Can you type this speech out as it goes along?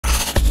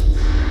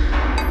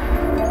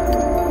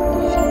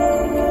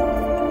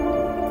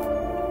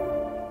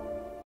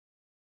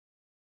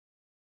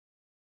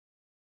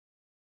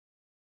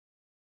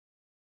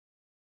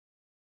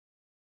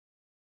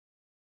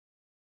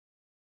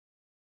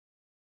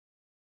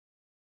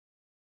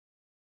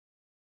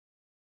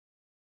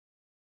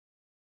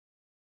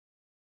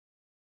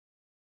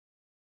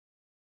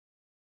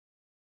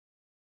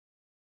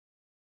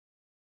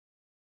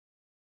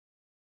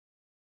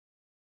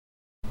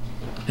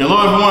Hello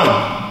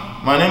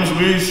everyone, my name is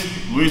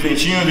Luiz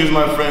Dentinho. This is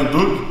my friend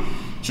Duke.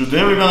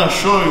 Today we're gonna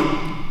show you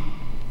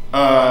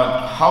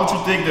how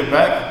to take the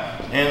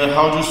back and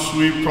how to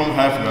sweep from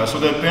half guard.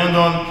 So depend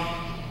on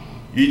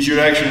each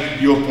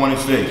direction your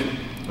opponents take.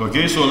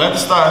 Okay, so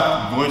let's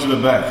start going to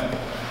the back.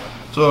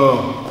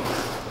 So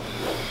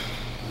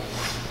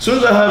as soon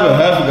as I have a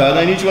half guard,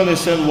 I need to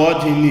understand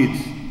what he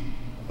needs.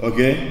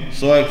 Okay,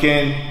 so I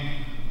can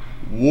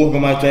work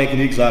on my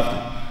techniques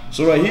after.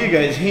 So right here,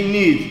 guys, he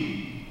needs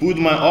put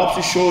my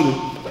opposite shoulder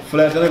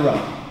flat on the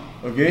ground.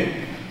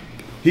 Okay,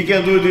 he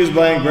can do this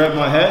by grab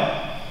my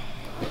head,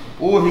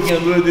 or he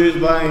can do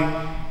this by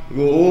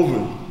go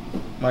over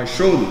my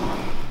shoulder.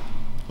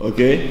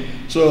 Okay,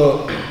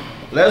 so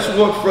let's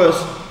work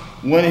first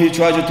when he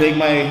tries to take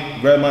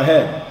grab my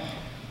head.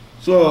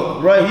 So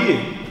right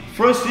here,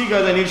 first thing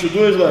guys I need to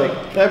do is like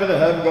having the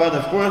half guard,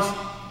 of course.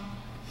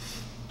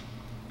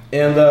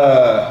 And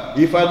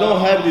if I don't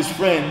have this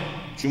friend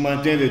to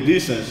maintain the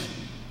distance,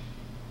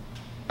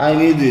 I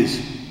need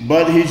this.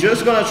 But he's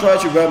just gonna try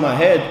to grab my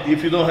head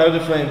if you don't have the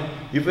friend.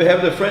 If you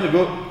have the friend,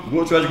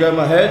 go try to grab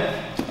my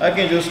head, I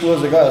can just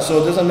close the guard.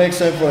 So it doesn't make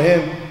sense for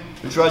him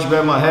to try to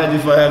grab my head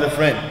if I have the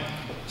friend.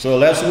 So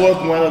let's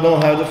work when I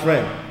don't have the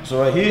friend.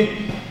 So right here,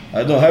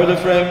 I don't have the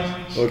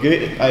friend.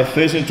 Okay, I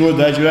face him toward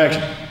that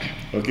direction.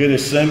 Okay, the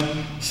same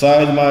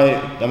side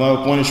that my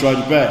opponent tried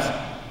to pass.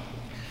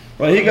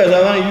 Right here, guys,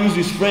 I want to use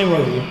this frame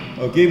right here.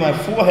 Okay, my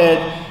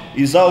forehead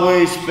is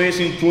always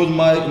facing toward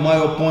my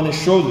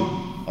opponent's shoulder.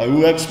 I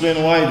will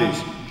explain why it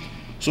is.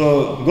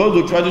 So go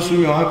to try to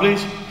swim your arm,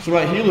 please. So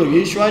right here, look,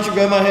 he's trying to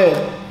grab my head.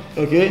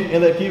 Okay,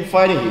 and I keep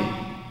fighting him.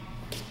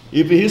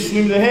 If he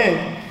swings the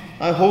hand,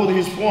 I hold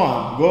his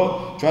forearm.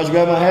 Go, try to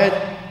grab my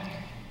head.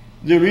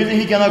 The reason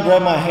he cannot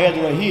grab my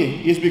head right here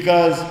is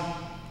because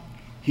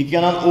he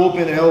cannot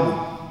open the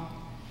elbow.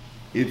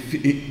 If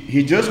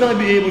he's just gonna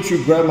be able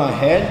to grab my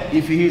head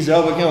if his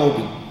elbow can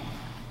open.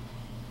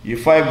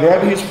 If I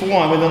grab his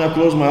forearm and then I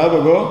close my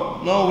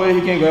elbow, no way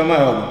he can grab my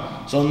elbow.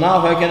 So now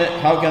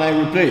how can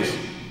I replace?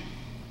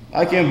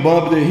 I can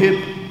bump the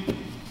hip,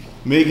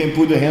 make him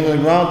put the hand on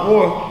the ground,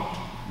 or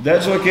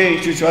that's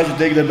okay to try to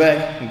take the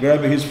back and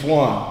grab his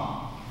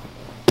forearm.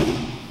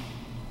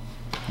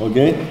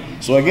 Okay,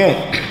 so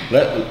again,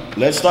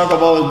 let's talk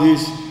about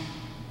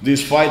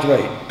this fight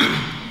right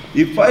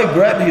here. If I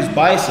grab his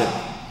bicep,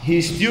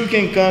 he still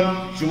can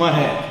come to my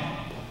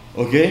head.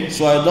 Okay,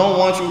 so I don't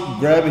want to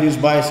grab his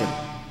bicep.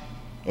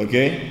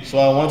 Okay, so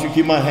I want to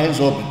keep my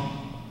hands open.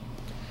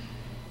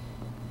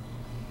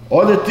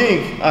 Other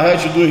thing I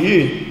had to do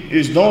here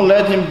is don't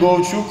let him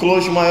go too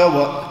close to my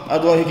elbow,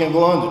 otherwise he can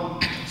go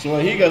under. So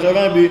right here, guys, are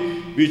gonna be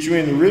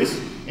between the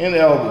wrist and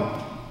the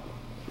elbow.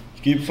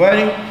 Keep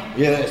fighting.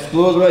 Yes,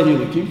 close right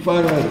here. Keep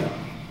fighting right here.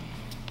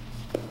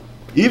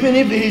 Even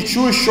if he's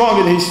too strong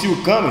and he's still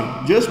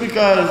coming, just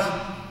because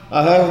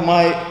I have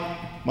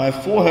my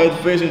forehead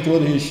facing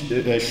toward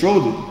his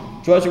shoulder,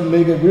 try to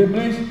make a grip,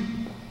 please.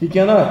 He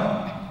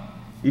cannot.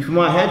 If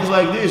my head is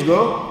like this,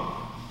 go,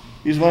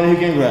 is when he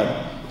can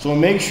grab. So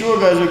make sure,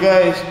 guys, you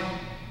guys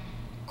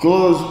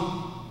close,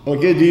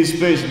 okay, this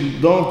space.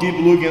 Don't keep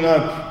looking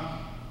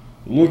up,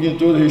 looking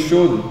toward his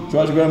shoulder.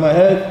 Try to grab my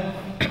head.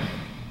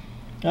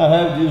 I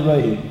have this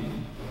right here.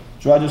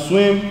 Try to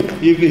swim.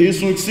 If he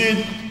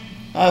succeeds,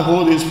 I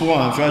hold his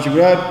forearm. Try to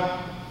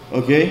grab.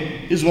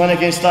 Okay, this one I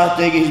can start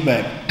taking his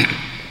back.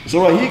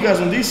 So right here,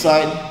 guys, on this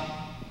side,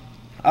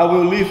 I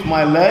will lift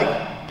my leg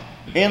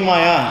and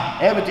my arm,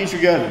 everything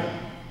together.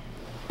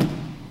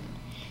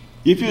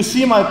 If you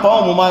see my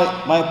palm,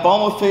 my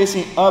palm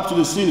facing up to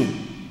the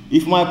ceiling.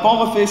 If my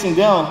palm facing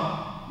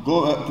down,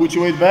 go put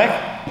your weight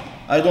back.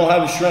 I don't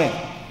have strength.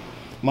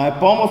 My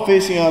palm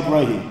facing up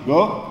right here.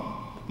 Go.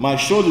 My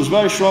shoulder is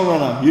very strong right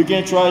now. You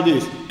can try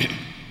this.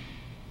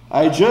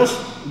 I just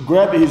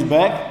grab his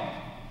back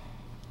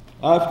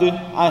after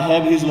I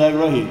have his leg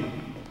right here.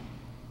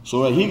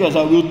 So right here, guys,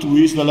 I will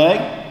twist the leg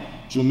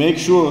to make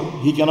sure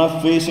he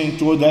cannot face him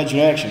toward that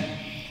direction.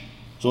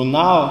 So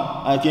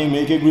now I can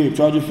make a grip.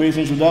 Try to face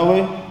into that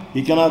way.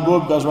 He cannot go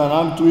because right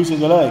now I'm twisting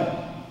the leg.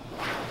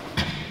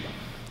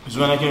 So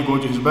when I can go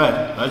to his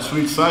back. Let's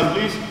switch side,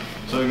 please,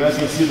 so you guys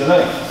can see the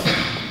leg.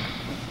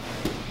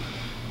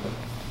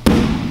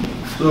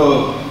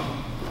 So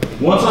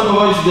once I know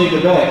how to take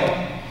the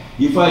back,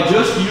 if I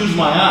just use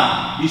my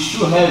arm, it's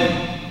too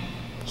heavy.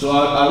 So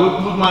I will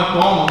put my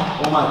palm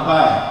on my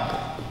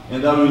thigh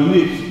and I will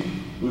lift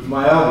with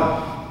my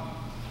elbow.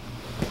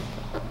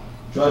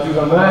 Try to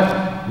come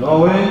back,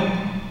 no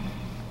way,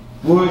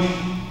 push,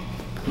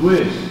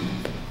 twist.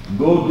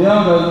 Go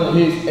down on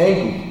his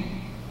ankle.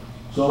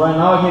 So right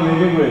now I can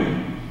make a grip.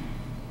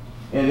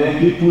 And then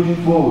keep pushing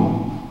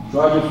forward.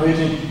 Try to face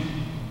it.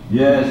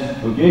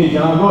 Yes, okay, he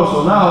cannot go.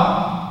 So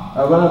now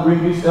I'm gonna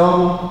bring this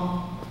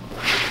elbow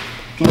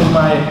to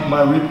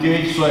my rib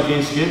cage so I can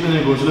escape and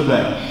then go to the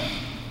back.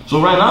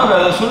 So right now,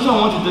 guys, as soon as I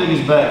want to take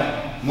his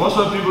back, most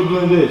of the people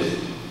doing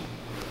this.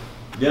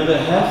 They're the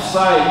half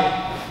side.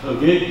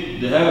 Okay,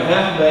 they have a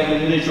half back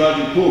and then they try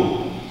to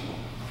pull.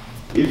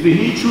 If he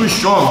hits too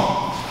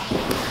strong,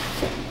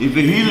 If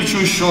he's a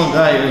true strong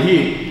guy right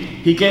here,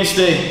 he can't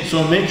stay.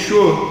 So make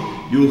sure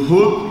you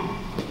hook,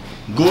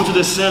 go to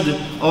the center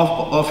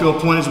of your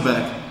opponent's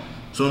back.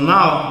 So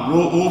now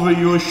roll over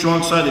your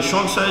strong side. The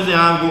strong side is the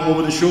arm, go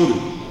over the shoulder.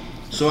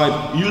 So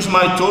I use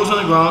my toes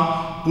on the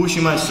ground,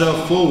 pushing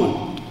myself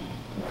forward.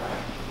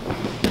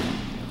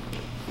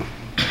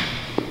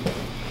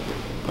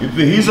 If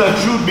he's a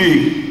true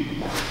big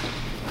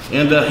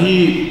and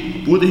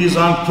he put his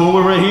arm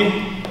forward right here,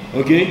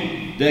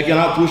 okay, then I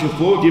cannot push him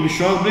forward, give a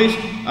strong base,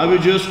 I will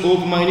just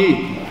open my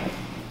knee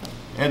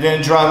and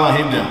then drive my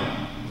hip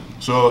down.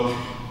 So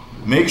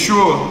make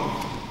sure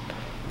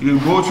you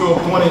go to your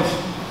opponent's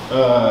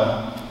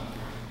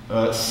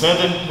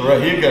center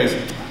right here, guys.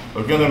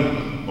 Okay,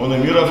 on the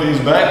middle of his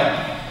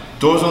back,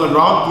 toes on the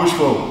ground, push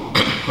forward.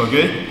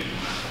 Okay.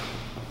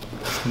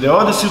 The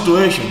other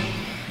situation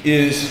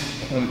is,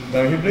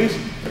 down here please.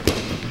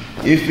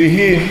 If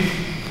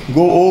he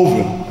go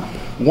over,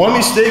 one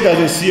mistake that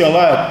I see a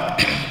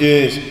lot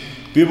is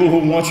people who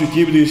want to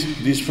keep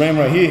this frame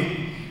right here.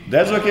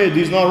 That's okay,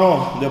 this is not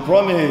wrong. The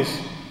problem is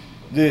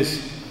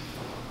this.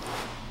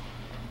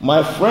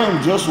 My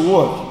frame just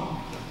works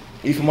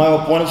if my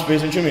opponent's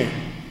facing to me.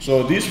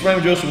 So this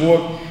frame just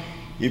works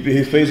if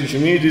he facing to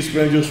me, this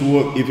frame just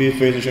works if he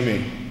facing to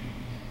me.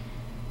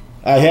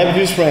 I have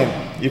this frame.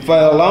 If I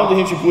allow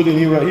him to put the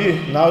knee right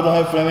here, now I don't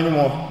have frame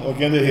anymore,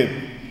 okay, on the hip.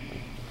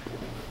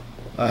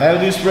 I have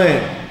this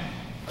frame.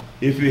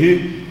 If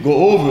he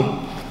go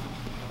over,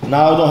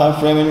 now I don't have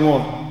frame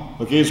anymore.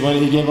 Okay, it's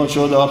when he can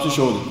control the opposite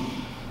shoulder.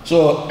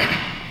 So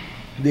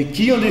the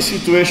key on this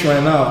situation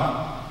right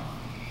now,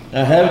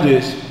 I have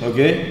this,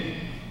 okay?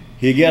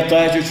 He get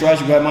tired to try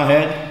to grab my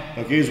head,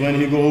 okay, is when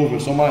he go over.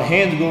 So my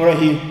hand go right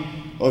here,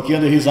 okay,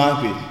 under his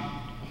armpit.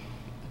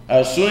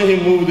 As soon as he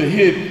move the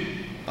hip,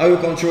 I will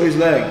control his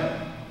leg.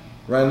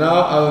 Right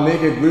now, I will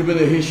make a grip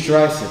under his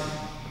tricep.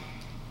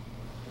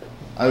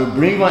 I will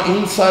bring my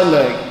inside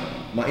leg,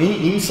 my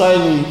inside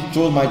knee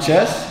towards my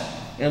chest,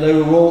 and I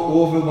will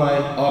roll over my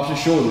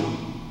opposite shoulder.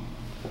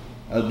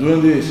 I'm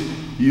doing this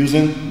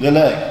using the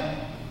leg.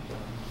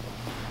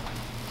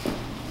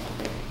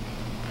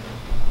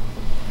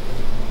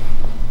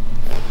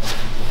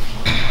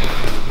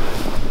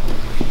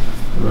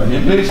 Right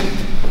here, please.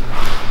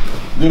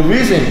 The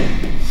reason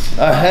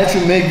I had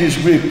to make this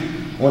grip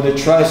on the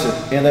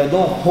tricep and I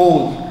don't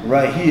hold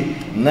right here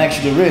next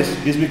to the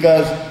wrist is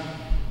because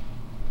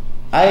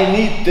I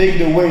need to take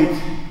the weight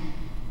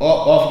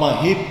off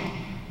my hip,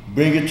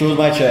 bring it towards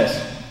my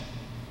chest.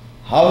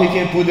 How he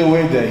can put the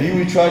weight there? He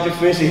will try to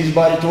face his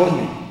body towards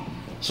me.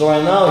 So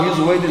right now his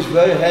weight is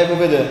very heavy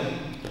over there.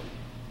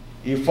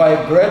 If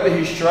I grab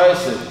his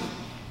tricep,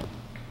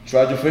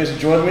 try to face it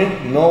towards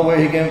me, no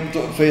way he can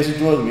face it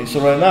towards me. So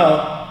right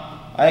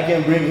now I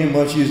can bring him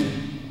much easier.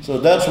 So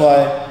that's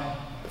why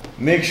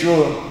make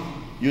sure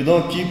you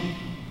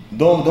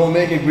don't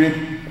make a grip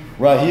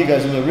right here,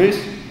 guys, on the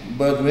wrist,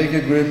 but make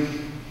a grip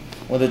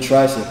on the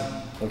tricep.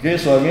 Okay,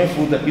 so again,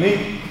 full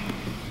technique.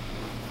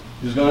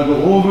 He's gonna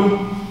go over,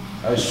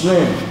 I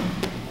swing.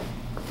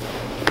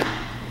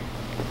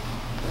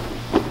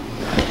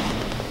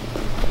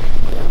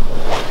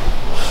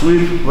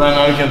 Sweep, right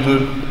now you can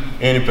do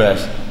any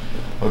pass.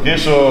 Okay,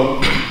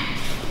 so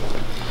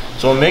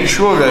make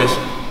sure, guys,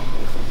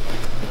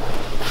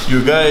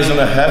 you guys on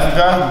the half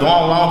guard, don't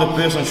allow the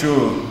person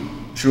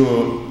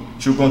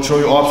to control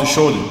your opposite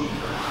shoulder.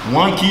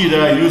 One key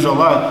that I use a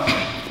lot,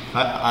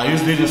 I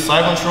use this in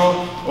side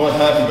control or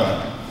half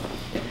guard.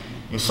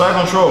 In side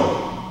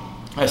control,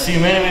 I see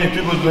many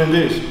people doing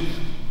this.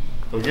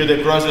 Okay,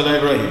 they cross the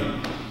leg right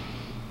here.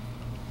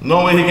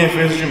 No way he can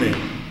face to me.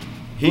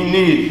 He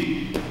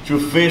needs to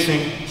face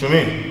him to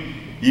me.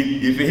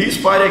 If he's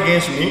fighting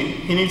against me,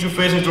 he needs to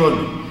face him toward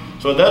me.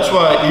 So that's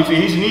why if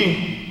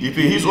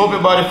his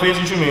open body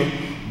facing to me,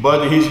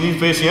 but his knee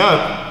facing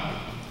up,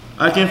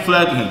 I can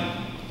flatten him.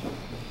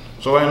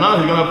 So right now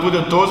he's gonna put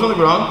the toes on the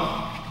ground,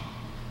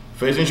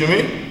 facing to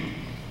me.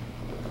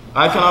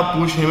 I cannot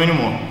push him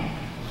anymore.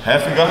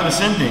 Half guard, the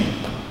same thing.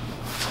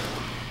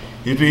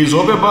 If his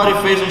upper body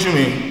facing to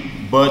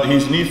me, but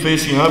his knee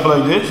facing up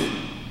like this,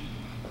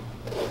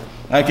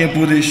 I can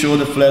put his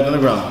shoulder flat on the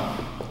ground.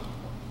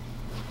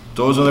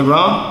 Toes on the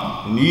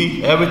ground,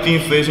 knee, everything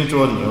facing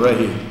towards me, right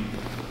here.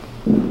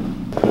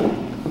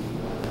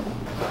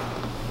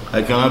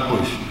 I cannot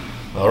push.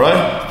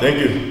 Alright, thank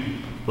you.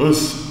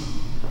 Peace.